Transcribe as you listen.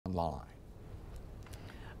line.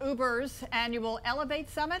 Uber's annual Elevate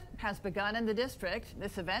Summit has begun in the district.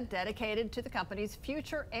 This event dedicated to the company's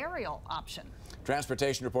future aerial option.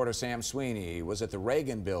 Transportation reporter Sam Sweeney was at the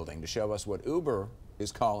Reagan building to show us what Uber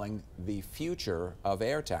is calling the future of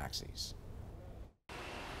air taxis.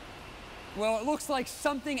 Well, it looks like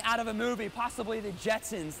something out of a movie, possibly the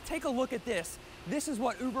Jetsons. Take a look at this. This is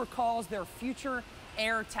what Uber calls their future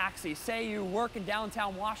air taxi. Say you work in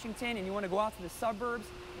downtown Washington and you want to go out to the suburbs.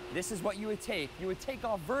 This is what you would take. You would take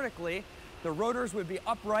off vertically. The rotors would be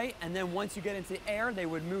upright, and then once you get into the air, they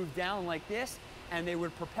would move down like this, and they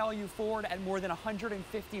would propel you forward at more than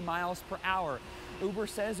 150 miles per hour. Uber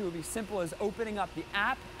says it would be simple as opening up the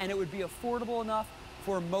app, and it would be affordable enough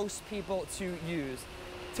for most people to use.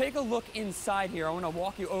 Take a look inside here. I want to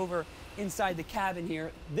walk you over inside the cabin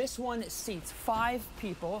here. This one seats 5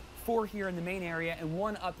 people, 4 here in the main area and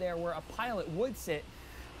 1 up there where a pilot would sit.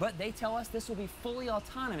 But they tell us this will be fully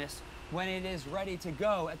autonomous when it is ready to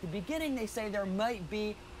go. At the beginning, they say there might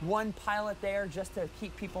be 1 pilot there just to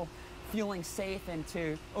keep people feeling safe and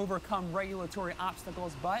to overcome regulatory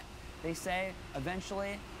obstacles, but they say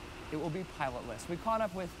eventually it will be pilotless. We caught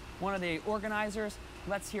up with one of the organizers.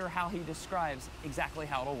 Let's hear how he describes exactly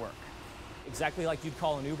how it'll work. Exactly like you'd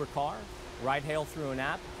call an Uber car, ride hail through an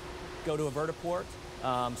app, go to a vertiport.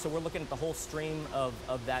 So we're looking at the whole stream of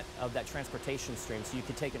that transportation stream. So you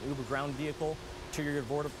could take an Uber ground vehicle to your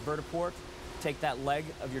vertiport, take that leg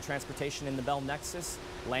of your transportation in the Bell Nexus,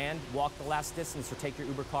 land, walk the last distance, or take your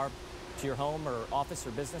Uber car to your home or office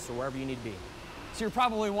or business or wherever you need to be. So you're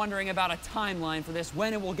probably wondering about a timeline for this,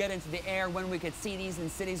 when it will get into the air, when we could see these in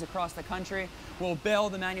cities across the country. Well, Bell,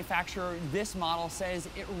 the manufacturer, this model says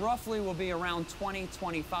it roughly will be around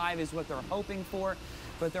 2025 is what they're hoping for.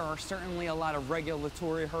 But there are certainly a lot of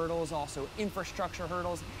regulatory hurdles, also infrastructure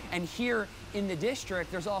hurdles. And here in the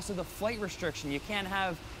district, there's also the flight restriction. You can't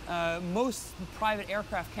have, most private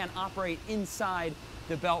aircraft can't operate inside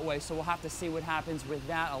the Beltway, so we'll have to see what happens with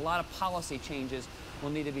that. A lot of policy changes will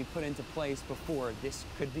need to be put into place before this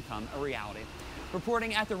could become a reality.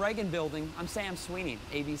 Reporting at the Reagan building, I'm Sam Sweeney,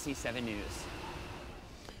 ABC 7 News.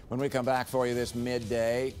 When we come back for you this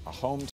midday, a home